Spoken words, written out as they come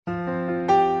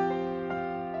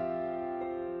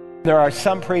There are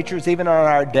some preachers, even in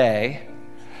our day,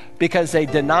 because they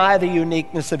deny the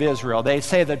uniqueness of Israel. They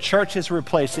say the church has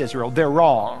replaced Israel. They're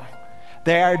wrong.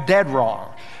 They are dead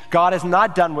wrong. God is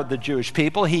not done with the Jewish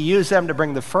people. He used them to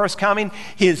bring the first coming.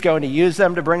 He is going to use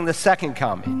them to bring the second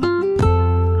coming.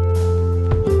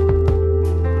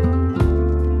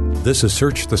 This is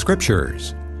Search the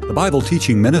Scriptures, the Bible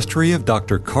teaching ministry of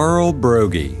Dr. Carl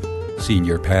Broggi,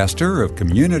 Senior Pastor of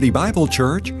Community Bible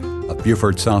Church of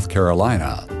Beaufort, South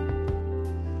Carolina.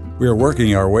 We are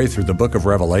working our way through the book of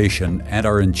Revelation and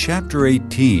are in chapter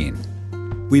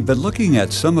 18. We've been looking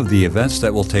at some of the events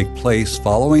that will take place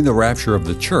following the rapture of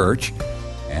the church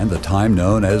and the time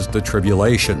known as the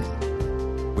tribulation.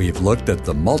 We've looked at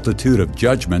the multitude of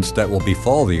judgments that will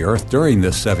befall the earth during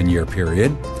this 7-year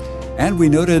period, and we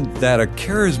noted that a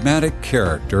charismatic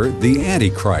character, the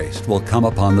Antichrist, will come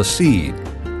upon the scene.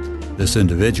 This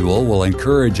individual will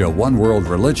encourage a one-world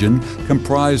religion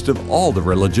comprised of all the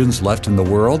religions left in the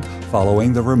world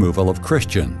following the removal of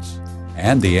Christians.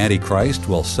 And the Antichrist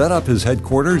will set up his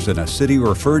headquarters in a city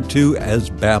referred to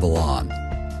as Babylon.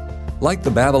 Like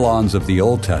the Babylons of the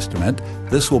Old Testament,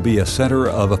 this will be a center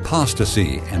of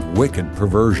apostasy and wicked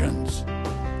perversions.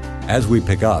 As we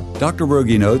pick up, Dr.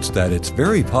 Broggi notes that it's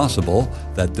very possible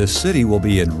that this city will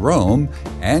be in Rome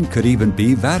and could even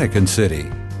be Vatican City.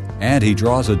 And he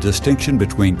draws a distinction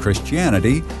between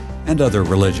Christianity and other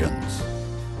religions.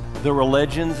 The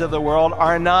religions of the world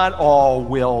are not all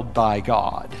willed by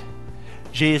God.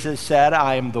 Jesus said,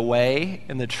 I am the way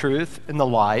and the truth and the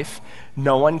life.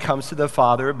 No one comes to the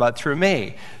Father but through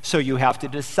me. So you have to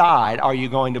decide, are you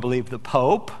going to believe the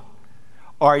Pope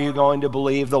or are you going to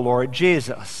believe the Lord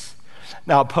Jesus?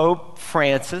 Now, Pope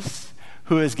Francis,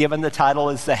 who is given the title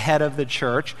as the head of the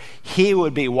church, he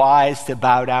would be wise to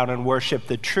bow down and worship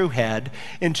the true head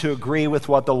and to agree with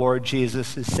what the Lord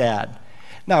Jesus has said.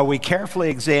 Now, we carefully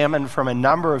examined from a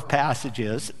number of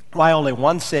passages why only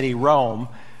one city, Rome,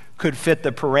 could fit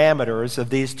the parameters of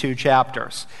these two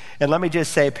chapters. And let me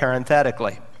just say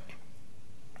parenthetically,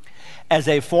 as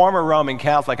a former Roman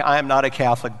Catholic, I am not a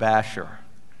Catholic basher.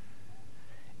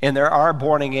 And there are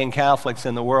born-again Catholics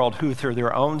in the world who, through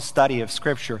their own study of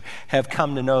Scripture, have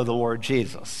come to know the Lord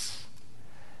Jesus.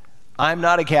 I'm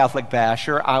not a Catholic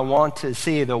basher. I want to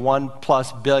see the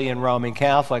 1+ billion Roman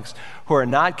Catholics who are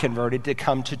not converted to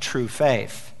come to true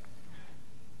faith.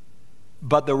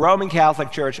 But the Roman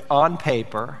Catholic Church, on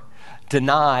paper,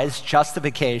 denies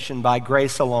justification by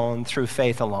grace alone through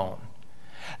faith alone.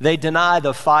 They deny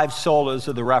the 5 solas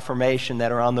of the Reformation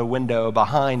that are on the window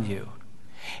behind you.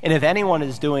 And if anyone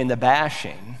is doing the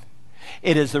bashing,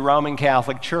 it is the Roman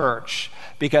Catholic Church,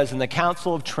 because in the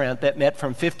Council of Trent that met from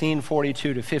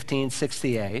 1542 to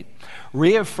 1568,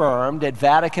 reaffirmed at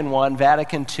Vatican I,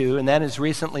 Vatican II, and then as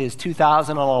recently as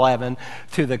 2011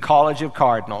 through the College of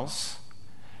Cardinals,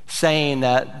 saying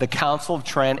that the Council of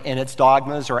Trent and its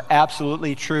dogmas are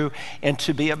absolutely true and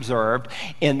to be observed.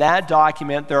 In that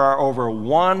document, there are over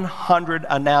 100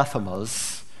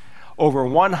 anathemas, over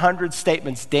 100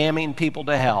 statements damning people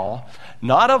to hell,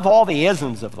 not of all the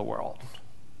isms of the world,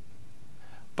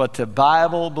 but to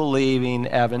Bible-believing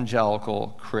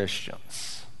evangelical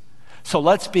Christians. So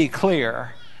let's be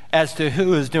clear as to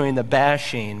who is doing the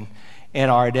bashing in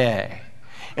our day.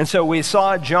 And so we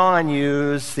saw John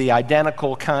use the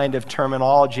identical kind of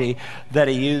terminology that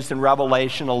he used in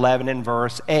Revelation 11 and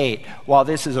verse 8. While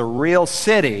this is a real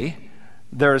city,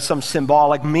 there is some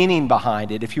symbolic meaning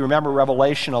behind it. If you remember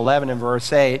Revelation 11 and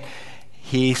verse 8,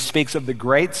 he speaks of the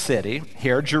great city,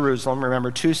 here Jerusalem.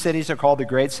 Remember, 2 cities are called the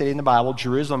great city in the Bible,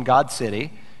 Jerusalem, God's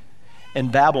city,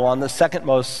 and Babylon, the second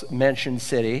most mentioned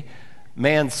city,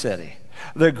 man's city.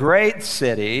 The great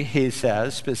city, he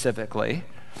says specifically,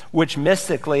 which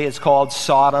mystically is called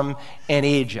Sodom and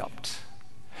Egypt.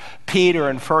 Peter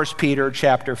in 1 Peter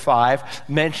chapter 5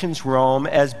 mentions Rome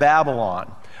as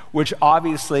Babylon, which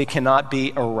obviously cannot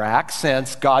be Iraq,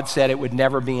 since God said it would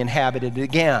never be inhabited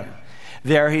again.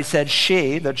 There he said,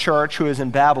 she, the church who is in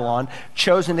Babylon,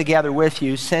 chosen together with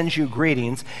you, sends you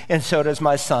greetings, and so does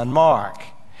my son Mark.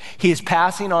 He's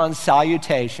passing on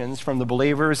salutations from the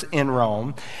believers in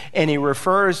Rome, and he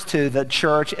refers to the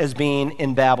church as being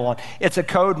in Babylon. It's a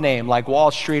code name like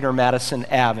Wall Street or Madison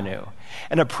Avenue.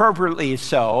 And appropriately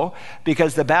so,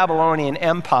 because the Babylonian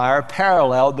Empire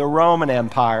paralleled the Roman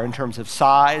Empire in terms of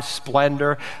size,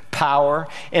 splendor, power,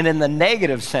 and in the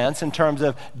negative sense in terms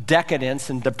of decadence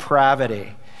and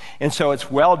depravity. And so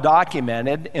it's well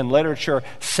documented in literature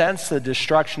since the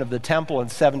destruction of the temple in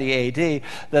 70 AD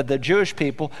that the Jewish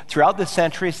people throughout the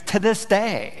centuries to this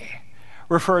day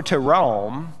refer to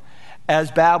Rome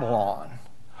as Babylon.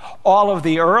 All of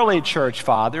the early church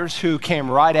fathers who came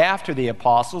right after the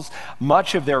apostles,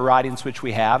 much of their writings which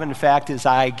we have, in fact, as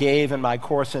I gave in my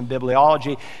course in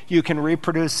bibliology, you can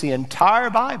reproduce the entire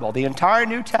Bible, the entire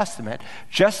New Testament,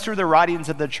 just through the writings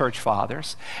of the church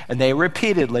fathers, and they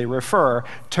repeatedly refer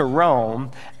to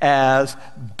Rome as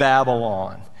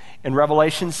Babylon. In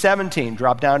Revelation 17,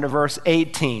 drop down to verse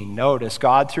 18, notice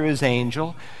God through his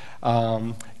angel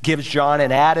gives John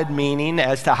an added meaning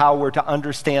as to how we're to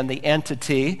understand the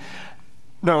entity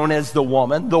known as the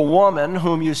woman. The woman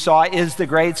whom you saw is the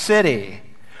great city,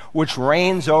 which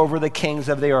reigns over the kings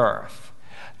of the earth.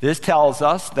 This tells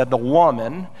us that the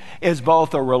woman is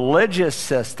both a religious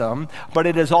system, but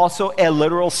it is also a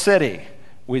literal city.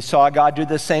 We saw God do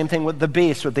the same thing with the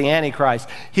beast, with the Antichrist.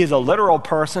 He's a literal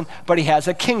person, but he has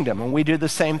a kingdom, and we do the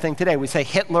same thing today. We say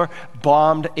Hitler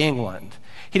bombed England.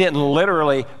 He didn't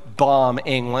literally bomb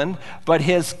England, but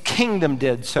his kingdom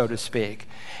did, so to speak.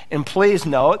 And please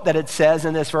note that it says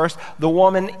in this verse, the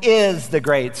woman is the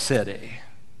great city.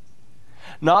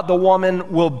 Not the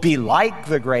woman will be like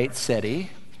the great city.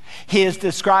 He is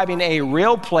describing a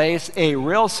real place, a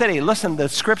real city. Listen, the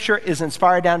scripture is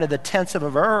inspired down to the tense of a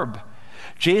verb.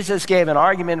 Jesus gave an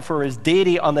argument for his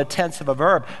deity on the tense of a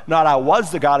verb. Not I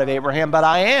was the God of Abraham, but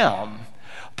I am.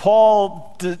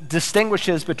 Paul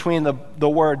distinguishes between the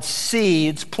word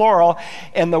seeds, plural,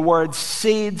 and the word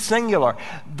seed, singular.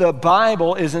 The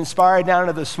Bible is inspired down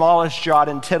to the smallest jot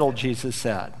and tittle, Jesus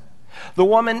said. The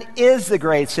woman is the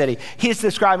great city. He's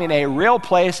describing a real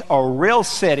place, a real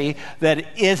city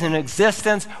that is in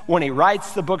existence when he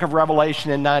writes the book of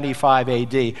Revelation in 95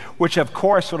 AD, which of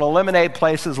course would eliminate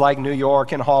places like New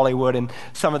York and Hollywood and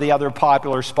some of the other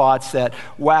popular spots that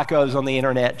wackos on the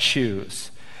internet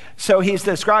choose. So he's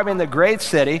describing the great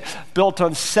city built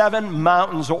on 7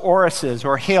 mountains or orises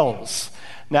or hills.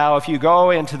 Now, if you go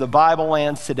into the Bible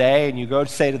lands today and you go to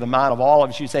say to the Mount of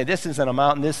Olives, you say, this isn't a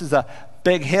mountain, this is a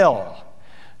big hill.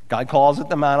 God calls it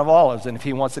the Mount of Olives, and if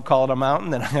he wants to call it a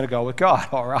mountain, then I'm going to go with God,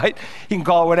 all right? He can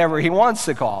call it whatever he wants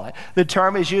to call it. The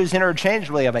term is used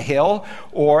interchangeably of a hill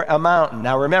or a mountain.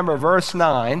 Now remember, verse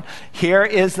 9, here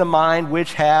is the mind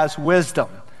which has wisdom.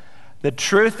 The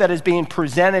truth that is being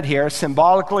presented here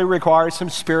symbolically requires some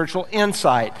spiritual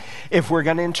insight if we're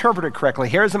going to interpret it correctly.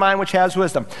 Here's the mind which has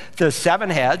wisdom. The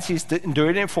 7 heads, he's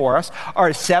doing it for us,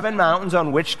 are 7 mountains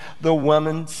on which the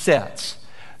woman sits.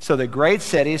 So the great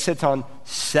city sits on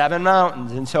 7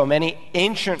 mountains. And so many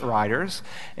ancient writers,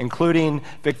 including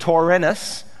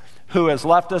Victorinus, who has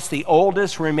left us the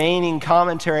oldest remaining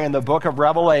commentary in the book of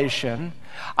Revelation,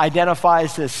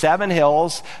 identifies the 7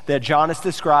 hills that John is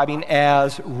describing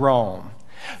as Rome.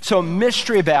 So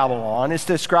Mystery Babylon is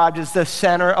described as the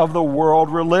center of the world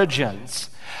religions.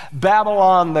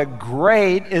 Babylon the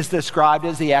Great is described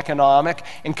as the economic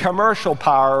and commercial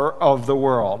power of the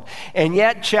world. And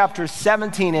yet chapters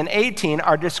 17 and 18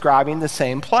 are describing the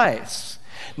same place.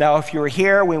 Now, if you were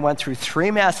here, we went through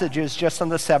 3 messages just on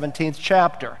the 17th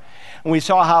chapter. And we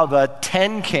saw how the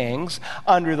 10 kings,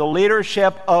 under the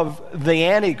leadership of the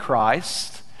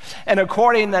Antichrist, and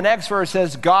according to the next verse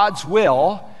says, God's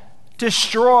will,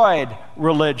 destroyed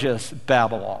religious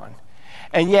Babylon.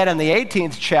 And yet in the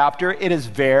 18th chapter, it is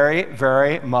very,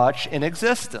 very much in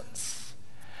existence.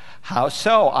 How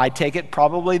so? I take it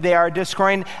probably they are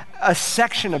describing a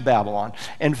section of Babylon.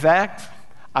 In fact,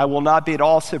 I will not be at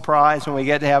all surprised when we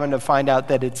get to heaven to find out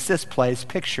that it's this place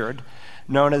pictured,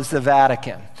 known as the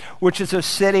Vatican, which is a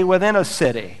city within a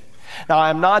city. Now,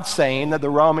 I'm not saying that the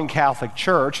Roman Catholic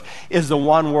Church is the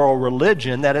one world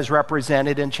religion that is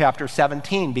represented in chapter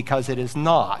 17, because it is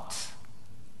not.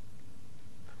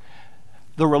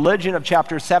 The religion of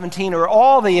chapter 17 are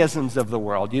all the isms of the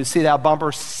world. You see that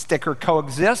bumper sticker,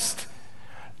 coexist?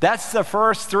 That's the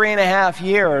first 3.5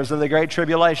 years of the Great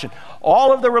Tribulation.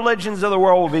 All of the religions of the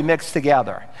world will be mixed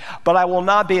together. But I will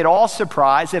not be at all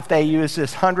surprised if they use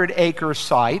this 100-acre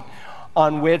site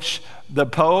on which the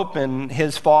Pope and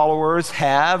his followers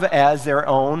have as their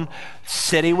own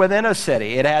city within a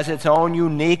city. It has its own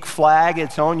unique flag,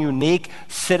 its own unique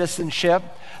citizenship.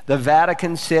 The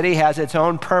Vatican City has its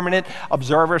own permanent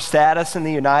observer status in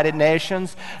the United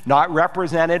Nations, not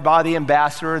represented by the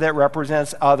ambassador that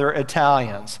represents other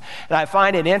Italians. And I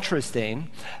find it interesting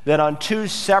that on 2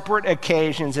 separate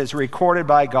occasions, as recorded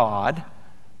by God,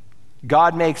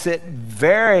 God makes it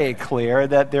very clear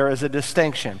that there is a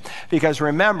distinction. Because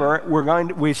remember,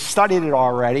 we've studied it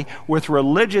already, with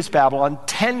religious Babylon,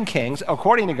 10 kings,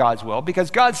 according to God's will, because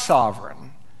God's sovereign.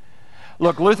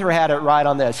 Look, Luther had it right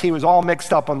on this. He was all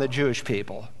mixed up on the Jewish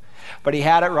people. But he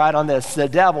had it right on this. The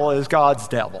devil is God's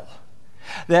devil.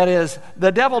 That is,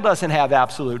 the devil doesn't have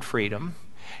absolute freedom.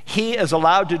 He is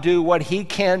allowed to do what he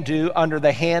can do under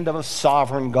the hand of a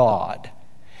sovereign God.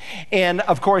 And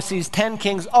of course, these 10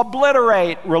 kings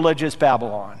obliterate religious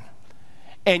Babylon.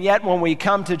 And yet when we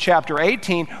come to chapter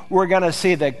 18, we're going to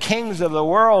see the kings of the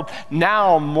world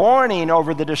now mourning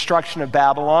over the destruction of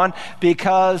Babylon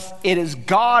because it is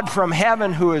God from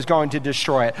heaven who is going to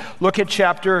destroy it. Look at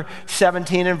chapter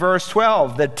 17 and verse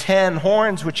 12. The 10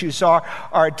 horns which you saw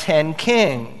are 10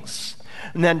 kings.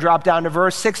 And then drop down to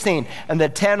verse 16. And the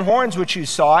 10 horns which you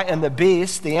saw and the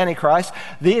beast, the Antichrist,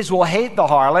 these will hate the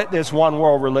harlot, this one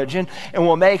world religion, and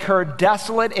will make her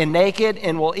desolate and naked,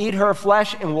 and will eat her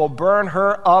flesh, and will burn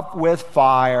her up with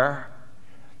fire.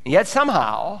 And yet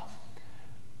somehow,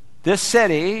 this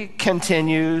city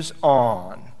continues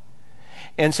on.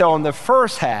 And so in the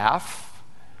first half,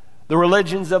 the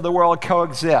religions of the world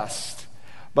coexist.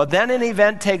 But then an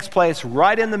event takes place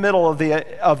right in the middle of the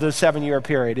 7-year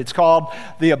period. It's called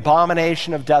the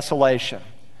abomination of desolation.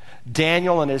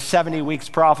 Daniel in his 70 weeks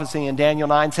prophecy in Daniel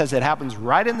 9 says it happens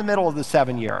right in the middle of the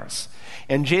 7 years.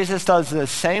 And Jesus does the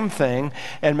same thing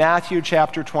in Matthew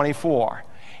chapter 24.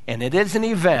 And it is an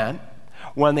event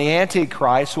when the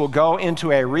Antichrist will go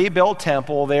into a rebuilt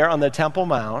temple there on the Temple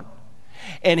Mount,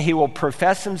 and he will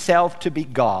profess himself to be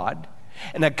God.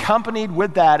 And accompanied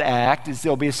with that act is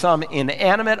there'll be some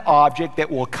inanimate object that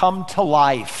will come to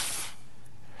life.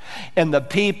 And the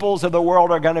peoples of the world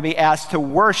are going to be asked to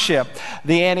worship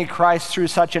the Antichrist through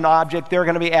such an object. They're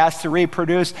going to be asked to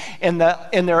reproduce in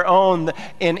their own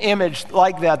image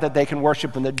like that they can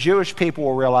worship. And the Jewish people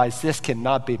will realize this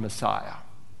cannot be Messiah.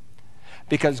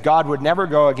 Because God would never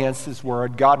go against his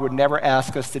word. God would never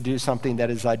ask us to do something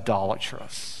that is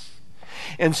idolatrous.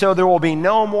 And so there will be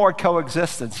no more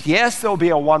coexistence. Yes, there'll be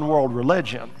a one-world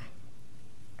religion,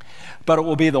 but it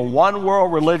will be the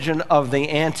one-world religion of the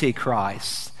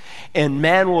Antichrist. And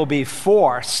men will be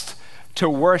forced to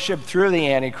worship through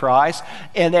the Antichrist,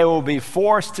 and they will be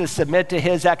forced to submit to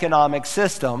his economic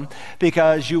system,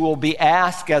 because you will be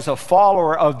asked as a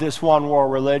follower of this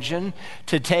one-world religion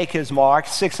to take his mark,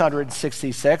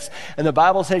 666, and the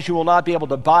Bible says you will not be able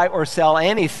to buy or sell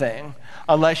anything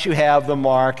unless you have the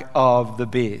mark of the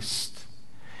beast.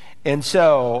 And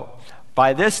so,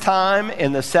 by this time,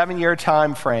 in the 7-year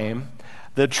time frame,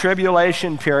 the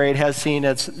tribulation period has seen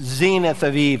its zenith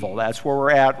of evil. That's where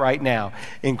we're at right now.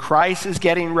 And Christ is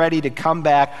getting ready to come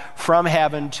back from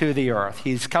heaven to the earth.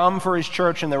 He's come for his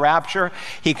church in the rapture.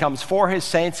 He comes for his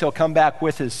saints. He'll come back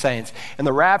with his saints. In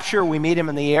the rapture, we meet him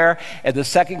in the air. At the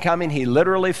second coming, he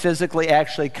literally, physically,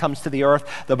 actually comes to the earth.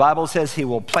 The Bible says he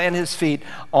will plant his feet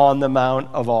on the Mount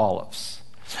of Olives.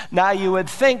 Now, you would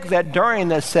think that during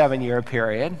this 7-year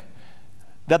period,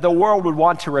 that the world would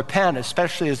want to repent,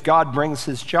 especially as God brings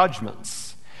his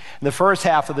judgments. In the first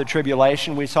half of the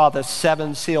tribulation, we saw the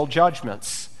 7 sealed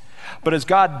judgments. But as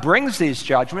God brings these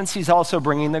judgments, he's also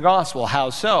bringing the gospel.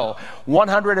 How so?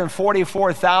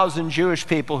 144,000 Jewish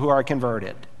people who are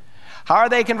converted. How are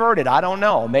they converted? I don't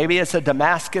know. Maybe it's a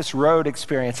Damascus Road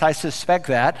experience. I suspect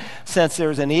that, since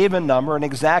there's an even number, an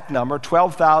exact number,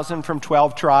 12,000 from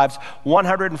 12 tribes,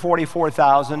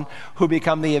 144,000 who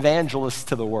become the evangelists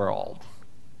to the world.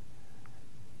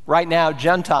 Right now,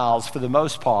 Gentiles, for the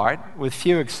most part, with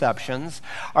few exceptions,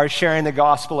 are sharing the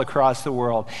gospel across the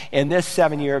world. In this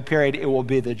 7-year period, it will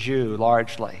be the Jew,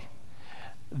 largely.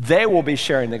 They will be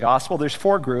sharing the gospel. There's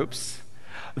 4 groups.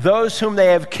 Those whom they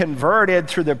have converted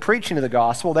through the preaching of the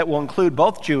gospel, that will include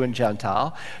both Jew and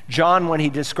Gentile. John, when he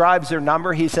describes their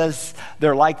number, he says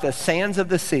they're like the sands of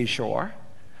the seashore.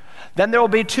 Then there will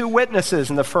be 2 witnesses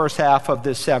in the first half of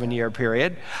this 7-year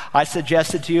period. I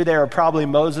suggested to you they are probably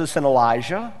Moses and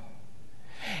Elijah.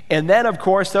 And then, of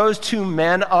course, those 2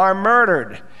 men are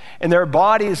murdered, and their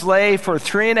bodies lay for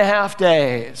 3.5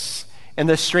 days in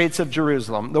the streets of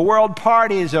Jerusalem. The world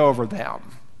parties over them.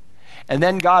 And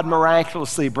then God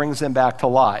miraculously brings them back to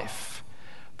life.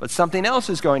 But something else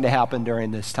is going to happen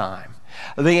during this time.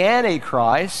 The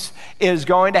Antichrist is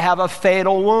going to have a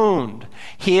fatal wound.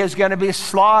 He is going to be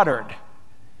slaughtered.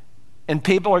 And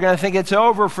people are going to think it's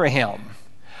over for him.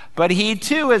 But he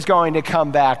too is going to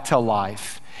come back to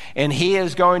life. And he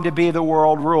is going to be the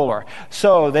world ruler.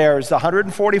 So there's the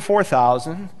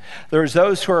 144,000. There's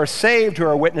those who are saved who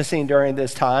are witnessing during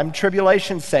this time.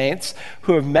 Tribulation saints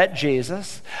who have met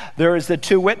Jesus. There is the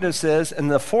 2 witnesses.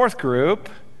 And the 4th group,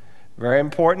 very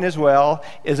important as well,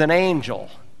 is an angel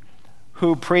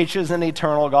who preaches an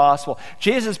eternal gospel.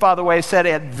 Jesus, by the way, said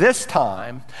at this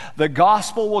time, the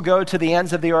gospel will go to the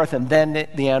ends of the earth, and then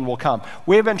the end will come.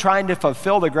 We've been trying to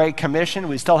fulfill the Great Commission.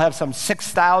 We still have some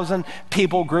 6,000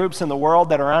 people groups in the world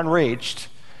that are unreached.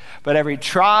 But every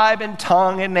tribe and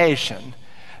tongue and nation,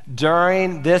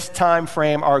 during this time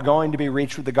frame are going to be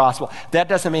reached with the gospel. That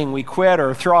doesn't mean we quit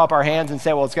or throw up our hands and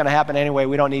say, well, it's going to happen anyway,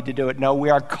 we don't need to do it. No, we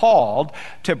are called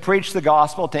to preach the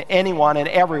gospel to anyone and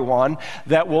everyone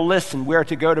that will listen. We are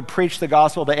to go to preach the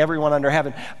gospel to everyone under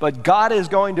heaven. But God is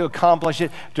going to accomplish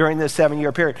it during this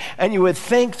 7-year period. And you would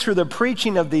think through the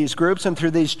preaching of these groups and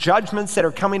through these judgments that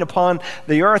are coming upon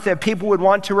the earth that people would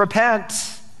want to repent.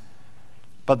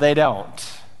 But they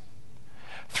don't.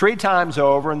 3 times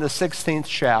over in the 16th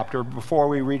chapter, before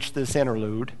we reach this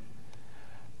interlude,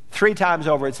 3 times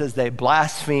over it says they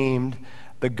blasphemed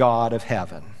the God of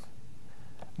heaven.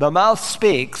 The mouth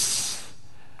speaks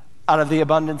out of the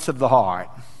abundance of the heart.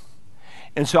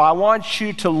 And so I want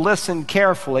you to listen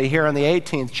carefully here in the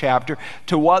 18th chapter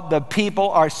to what the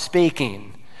people are speaking,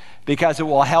 because it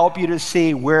will help you to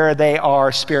see where they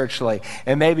are spiritually.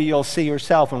 And maybe you'll see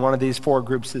yourself in one of these 4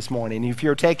 groups this morning. If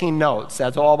you're taking notes,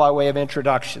 that's all by way of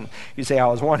introduction. You say, I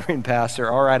was wondering, Pastor.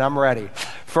 All right, I'm ready.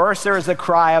 First, there is the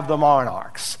cry of the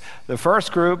monarchs. The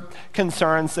first group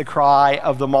concerns the cry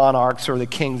of the monarchs, or the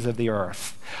kings of the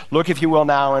earth. Look, if you will,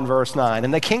 now in verse 9.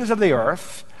 And the kings of the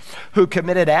earth, who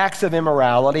committed acts of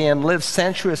immorality and lived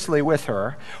sensuously with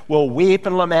her, will weep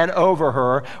and lament over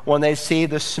her when they see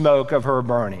the smoke of her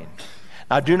burning.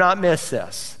 Now, do not miss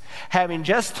this. Having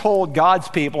just told God's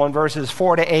people in verses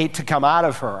 4 to 8 to come out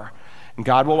of her, and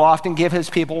God will often give his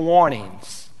people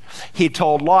warnings. He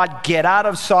told Lot, get out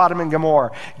of Sodom and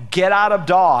Gomorrah. Get out of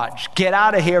Dodge. Get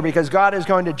out of here, because God is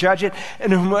going to judge it.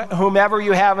 And whomever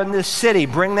you have in this city,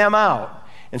 bring them out.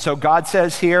 And so God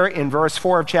says here in verse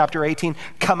 4 of chapter 18,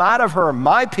 come out of her,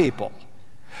 my people,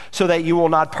 so that you will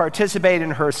not participate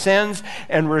in her sins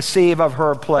and receive of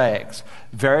her plagues.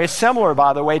 Very similar,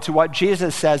 by the way, to what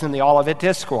Jesus says in the Olivet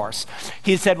Discourse.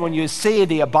 He said, when you see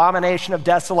the abomination of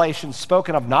desolation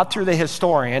spoken of, not through the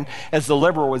historian, as the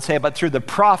liberal would say, but through the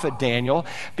prophet Daniel,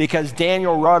 because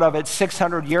Daniel wrote of it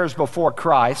 600 years before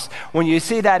Christ. When you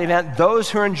see that event, those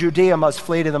who are in Judea must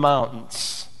flee to the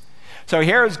mountains. So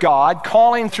here's God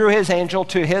calling through his angel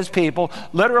to his people,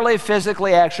 literally,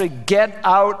 physically, actually, get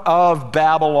out of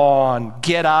Babylon,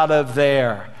 get out of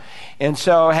there. And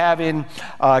so having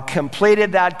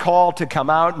completed that call to come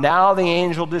out, now the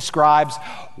angel describes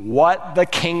what the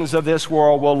kings of this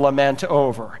world will lament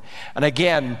over. And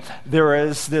again, there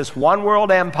is this one world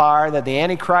empire that the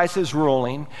Antichrist is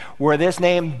ruling, where this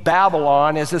name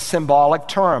Babylon is a symbolic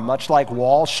term, much like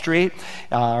Wall Street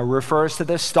refers to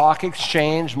the stock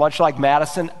exchange, much like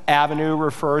Madison Avenue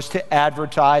refers to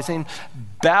advertising.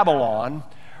 Babylon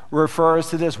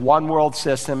refers to this one world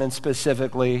system, and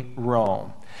specifically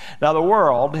Rome. Now, the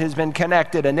world has been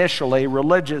connected initially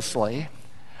religiously,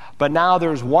 but now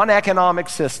there's one economic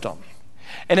system,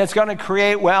 and it's going to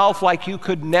create wealth like you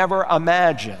could never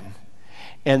imagine.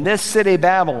 And this city,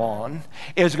 Babylon,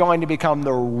 is going to become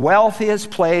the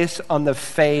wealthiest place on the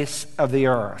face of the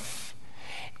earth.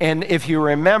 And if you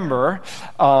remember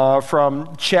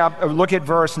look at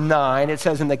verse 9, it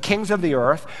says, and the kings of the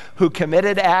earth who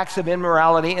committed acts of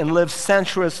immorality and lived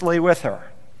sensuously with her.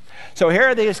 So here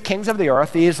are these kings of the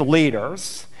earth, these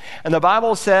leaders, and the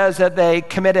Bible says that they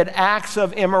committed acts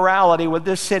of immorality with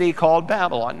this city called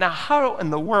Babylon. Now, how in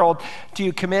the world do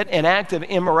you commit an act of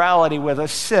immorality with a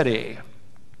city?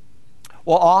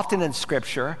 Well, often in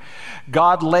Scripture,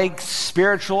 God links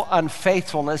spiritual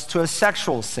unfaithfulness to a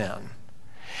sexual sin.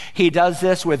 He does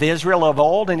this with Israel of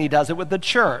old, and he does it with the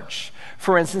church.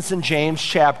 For instance, in James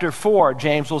chapter 4,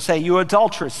 James will say, you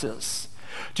adulteresses,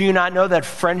 do you not know that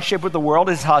friendship with the world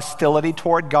is hostility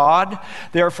toward God?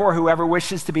 Therefore, whoever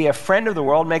wishes to be a friend of the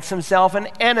world makes himself an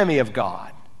enemy of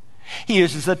God. He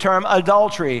uses the term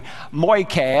adultery,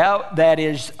 moikia, that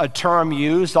is a term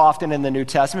used often in the New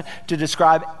Testament to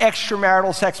describe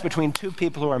extramarital sex between two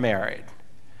people who are married.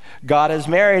 God is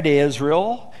married to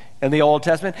Israel in the Old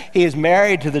Testament. He is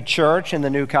married to the church in the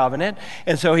New Covenant,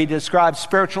 and so he describes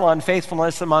spiritual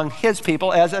unfaithfulness among his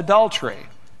people as adultery.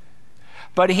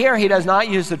 But here he does not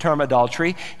use the term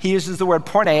adultery. He uses the word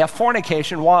porneia,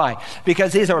 fornication. Why?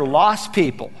 Because these are lost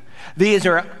people. These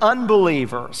are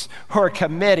unbelievers who are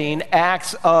committing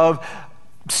acts of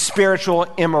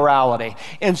spiritual immorality.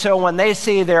 And so when they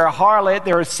see their harlot,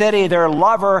 their city, their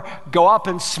lover go up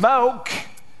in smoke,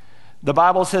 the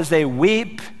Bible says they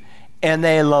weep and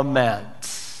they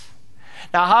lament.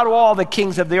 Now, how do all the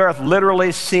kings of the earth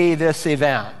literally see this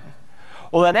event?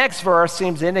 Well, the next verse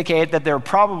seems to indicate that they're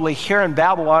probably here in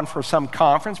Babylon for some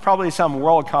conference, probably some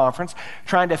world conference,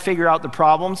 trying to figure out the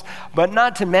problems. But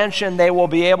not to mention, they will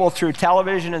be able, through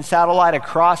television and satellite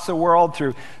across the world,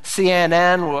 through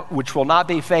CNN, which will not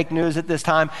be fake news at this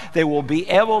time, they will be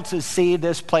able to see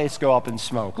this place go up in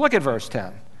smoke. Look at verse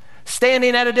 10.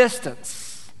 Standing at a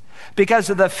distance, because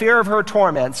of the fear of her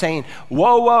torment, saying,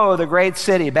 "Woe, woe, the great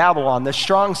city, Babylon, the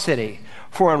strong city,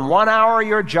 for in 1 hour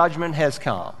your judgment has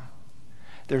come."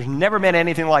 There's never been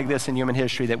anything like this in human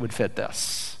history that would fit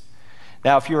this.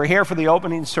 Now, if you were here for the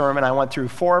opening sermon, I went through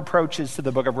 4 approaches to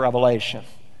the book of Revelation.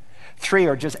 3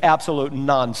 are just absolute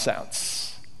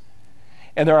nonsense.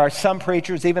 And there are some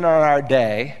preachers, even in our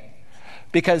day,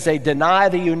 because they deny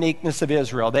the uniqueness of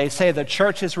Israel. They say the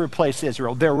church has replaced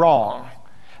Israel. They're wrong.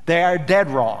 They are dead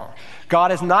wrong.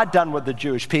 God is not done with the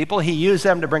Jewish people. He used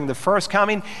them to bring the first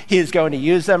coming. He is going to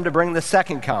use them to bring the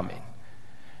second coming.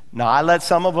 Now, I let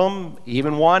some of them,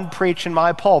 even one, preach in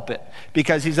my pulpit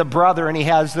because he's a brother and he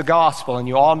has the gospel, and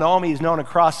you all know him. He's known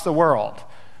across the world.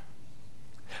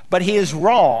 But he is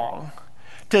wrong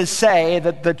to say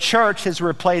that the church has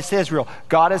replaced Israel.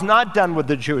 God is not done with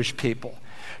the Jewish people.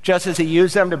 Just as he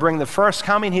used them to bring the first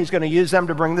coming, he's going to use them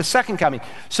to bring the second coming.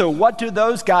 So what do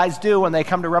those guys do when they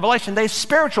come to Revelation? They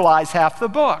spiritualize half the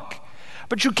book.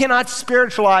 But you cannot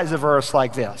spiritualize a verse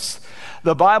like this.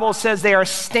 The Bible says they are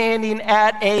standing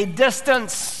at a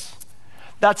distance.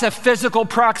 That's a physical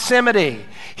proximity.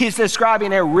 He's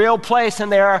describing a real place,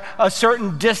 and they are a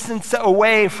certain distance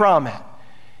away from it.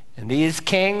 And these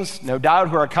kings, no doubt,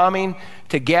 who are coming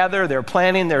together, they're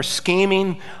planning, they're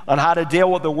scheming on how to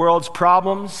deal with the world's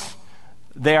problems.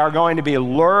 They are going to be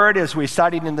lured, as we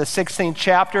studied in the 16th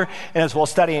chapter, and as we'll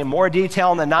study in more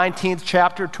detail in the 19th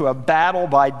chapter, to a battle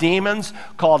by demons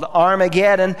called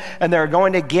Armageddon, and they're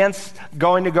going to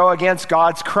go against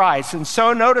God's Christ. And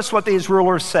so notice what these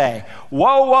rulers say.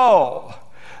 Woe, woe,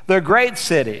 the great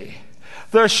city,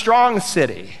 the strong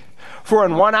city, for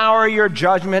in 1 hour your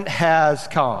judgment has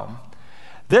come.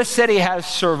 This city has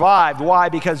survived. Why?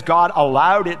 Because God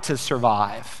allowed it to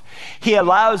survive. He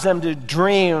allows them to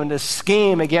dream and to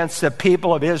scheme against the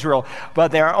people of Israel,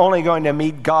 but they're only going to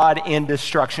meet God in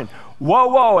destruction. Woe,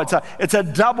 woe, it's a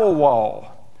double woe.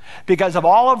 Because of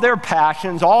all of their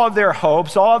passions, all of their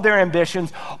hopes, all of their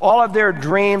ambitions, all of their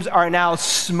dreams are now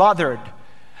smothered.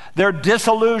 They're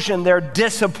disillusioned, they're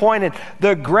disappointed.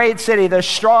 The great city, the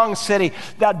strong city,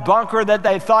 that bunker that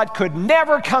they thought could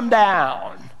never come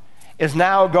down, is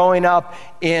now going up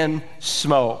in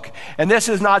smoke. And this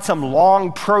is not some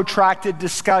long, protracted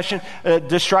destruction.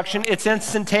 It's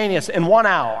instantaneous, in 1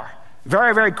 hour.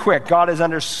 Very, very quick, God is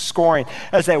underscoring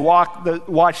as they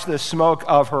watch the smoke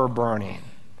of her burning.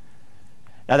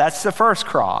 Now that's the first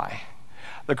cry,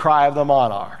 the cry of the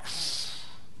monarchs.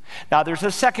 Now there's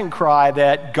a second cry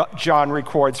that John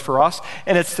records for us,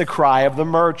 and it's the cry of the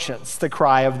merchants, the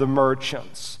cry of the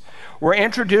merchants. We're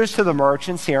introduced to the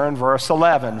merchants here in verse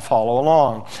 11. Follow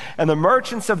along. And the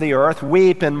merchants of the earth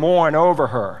weep and mourn over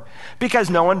her, because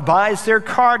no one buys their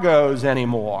cargoes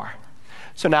anymore.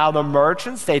 So now the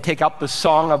merchants, they take up the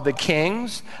song of the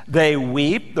kings. They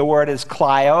weep. The word is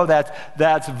kleio.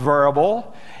 That's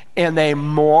verbal. And they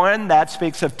mourn. That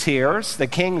speaks of tears. The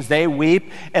kings, they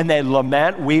weep and they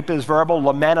lament. Weep is verbal.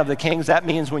 Lament of the kings, that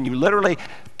means when you literally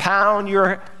pound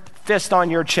your fist on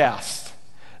your chest.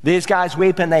 These guys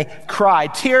weep and they cry,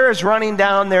 tears running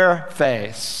down their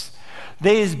face.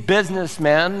 These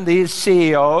businessmen, these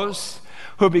CEOs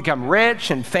who become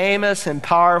rich and famous and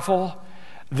powerful,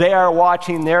 they are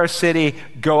watching their city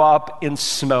go up in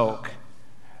smoke.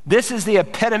 This is the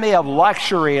epitome of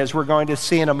luxury, as we're going to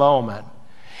see in a moment.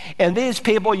 And these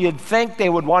people, you'd think they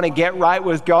would want to get right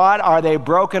with God. Are they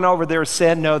broken over their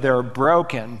sin? No, they're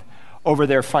broken over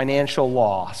their financial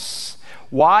loss.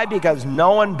 Why? Because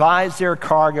no one buys their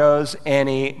cargoes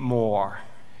anymore.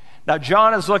 Now,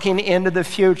 John is looking into the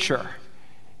future,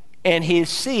 and he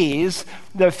sees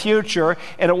the future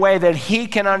in a way that he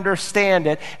can understand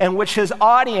it, and which his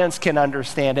audience can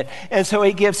understand it. And so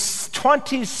he gives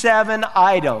 27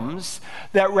 items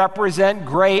that represent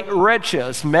great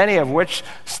riches, many of which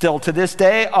still to this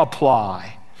day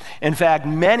apply. In fact,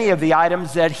 many of the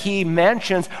items that he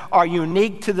mentions are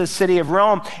unique to the city of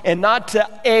Rome and not to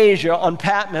Asia on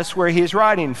Patmos, where he's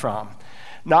writing from.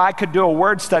 Now, I could do a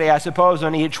word study, I suppose,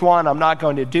 on each one. I'm not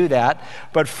going to do that.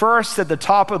 But first, at the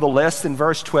top of the list in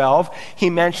verse 12,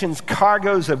 he mentions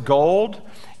cargoes of gold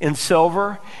and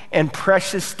silver and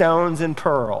precious stones and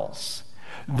pearls.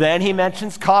 Then he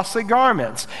mentions costly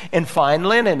garments and fine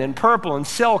linen and purple and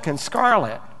silk and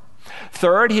scarlet.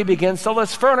 Third, he begins to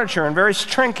list furniture and various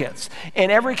trinkets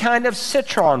and every kind of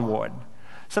citron wood.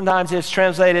 Sometimes it's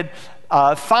translated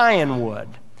Thyine wood.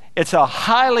 It's a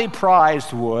highly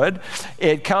prized wood.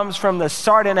 It comes from the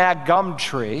Sardinac gum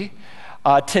tree.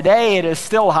 Today, it is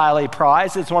still highly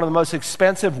prized. It's one of the most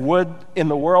expensive wood in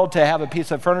the world to have a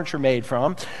piece of furniture made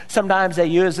from. Sometimes they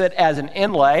use it as an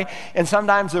inlay, and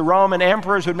sometimes the Roman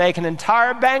emperors would make an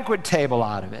entire banquet table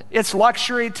out of it. It's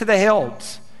luxury to the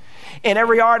hills. and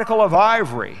every article of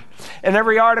ivory, and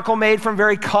every article made from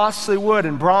very costly wood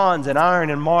and bronze and iron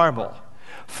and marble.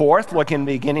 Fourth,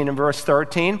 beginning in verse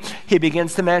 13, he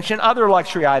begins to mention other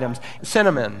luxury items,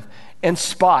 cinnamon and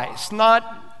spice,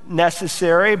 not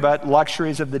necessary, but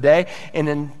luxuries of the day, and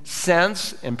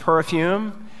incense and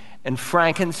perfume and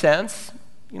frankincense,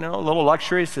 little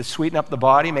luxuries to sweeten up the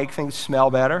body, make things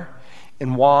smell better,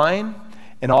 and wine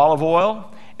and olive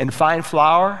oil and fine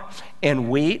flour and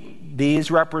wheat.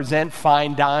 These represent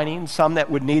fine dining, some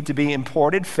that would need to be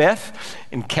imported. Fifth,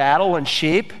 and cattle and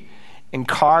sheep and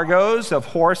cargoes of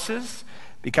horses,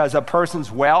 because a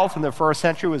person's wealth in the first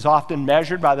century was often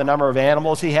measured by the number of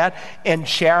animals he had, and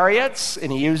chariots,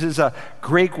 and he uses a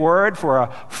Greek word for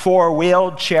a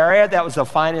four-wheeled chariot. That was the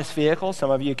finest vehicle. Some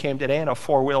of you came today in a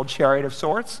four-wheeled chariot of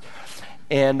sorts.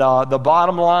 And the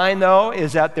bottom line, though,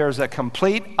 is that there's a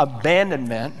complete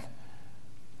abandonment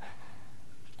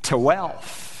to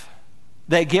wealth.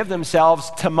 They give themselves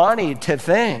to money, to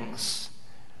things,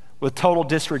 with total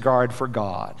disregard for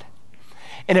God.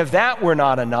 And if that were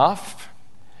not enough,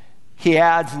 he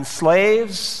adds in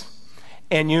slaves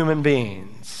and human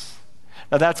beings.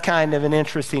 Now that's kind of an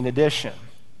interesting addition.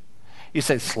 You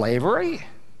say, slavery?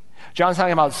 John's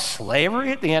talking about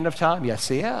slavery at the end of time? Yes,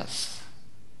 he is.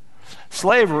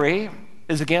 Slavery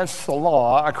is against the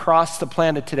law across the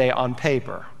planet today on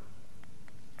paper.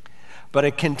 But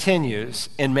it continues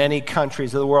in many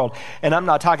countries of the world. And I'm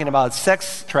not talking about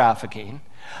sex trafficking.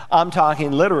 I'm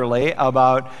talking literally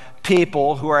about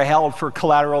people who are held for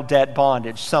collateral debt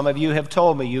bondage. Some of you have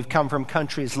told me you've come from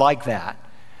countries like that,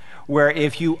 where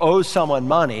if you owe someone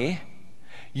money,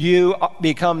 you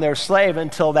become their slave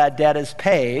until that debt is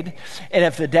paid. And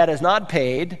if the debt is not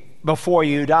paid before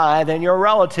you die, then your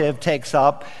relative takes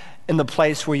up in the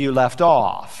place where you left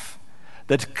off.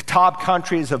 The top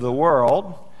countries of the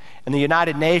world, and the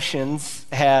United Nations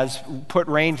has put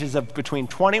ranges of between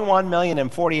 21 million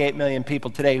and 48 million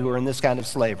people today who are in this kind of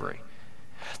slavery.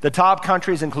 The top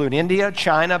countries include India,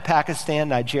 China, Pakistan,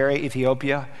 Nigeria,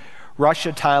 Ethiopia,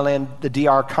 Russia, Thailand, the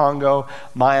DR Congo,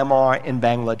 Myanmar, and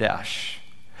Bangladesh.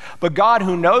 But God,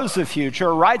 who knows the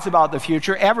future, writes about the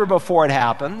future ever before it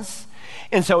happens,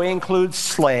 and so he includes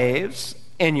slaves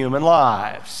and human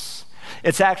lives.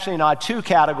 It's actually not two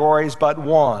categories, but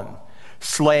one.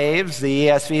 Slaves, the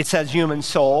ESV says human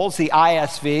souls. The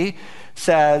ISV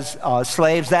says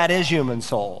slaves, that is human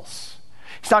souls.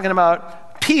 He's talking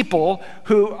about people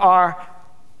who are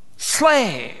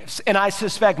slaves, and I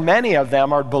suspect many of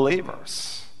them are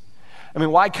believers. I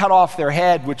mean, why cut off their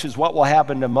head, which is what will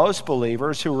happen to most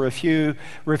believers who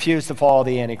refuse to follow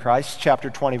the Antichrist?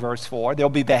 Chapter 20, verse 4. They'll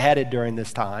be beheaded during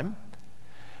this time,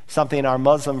 something our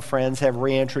Muslim friends have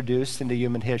reintroduced into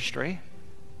human history.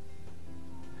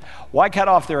 Why cut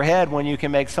off their head when you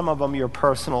can make some of them your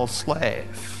personal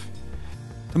slave?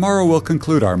 Tomorrow we'll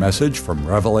conclude our message from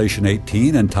Revelation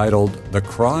 18 entitled, The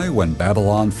Cry When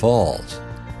Babylon Falls.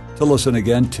 To listen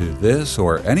again to this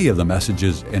or any of the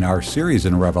messages in our series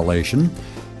in Revelation,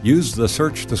 use the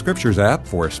Search the Scriptures app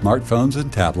for smartphones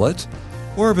and tablets,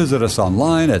 or visit us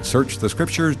online at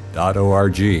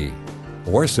searchthescriptures.org.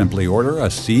 Or simply order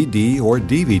a CD or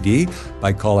DVD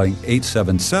by calling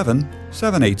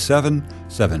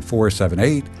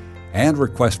 877-787-7478 and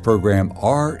request program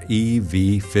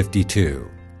REV52.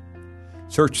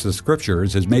 Search the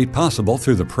Scriptures is made possible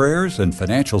through the prayers and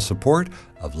financial support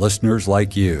of listeners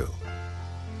like you.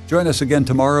 Join us again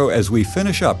tomorrow as we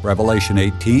finish up Revelation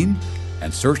 18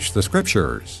 and search the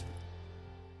Scriptures.